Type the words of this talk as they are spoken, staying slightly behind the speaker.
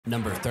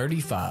Number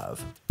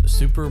 35,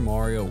 Super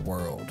Mario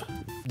World.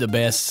 The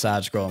best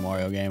side-scrolling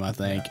Mario game, I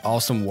think.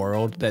 Awesome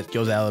world that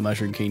goes out of the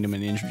Mushroom Kingdom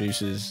and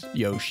introduces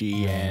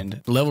Yoshi, and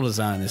the level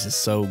design in this is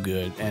so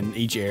good. And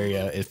each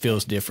area, it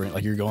feels different,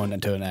 like you're going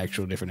into an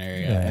actual different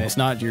area. Yeah. And it's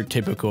not your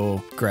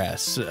typical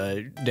grass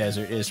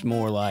desert. It's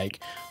more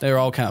like they're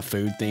all kind of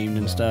food themed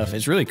and stuff.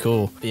 It's really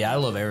cool. Yeah, I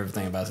love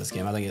everything about this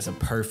game. I think it's a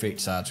perfect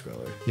side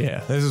scroller.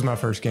 Yeah, this is my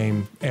first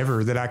game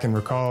ever that I can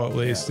recall, at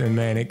least. And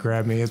man, it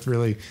grabbed me. It's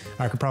really,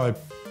 I could probably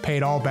pay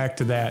it all back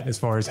to that as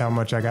far as how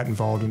much I got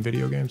involved in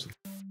video games.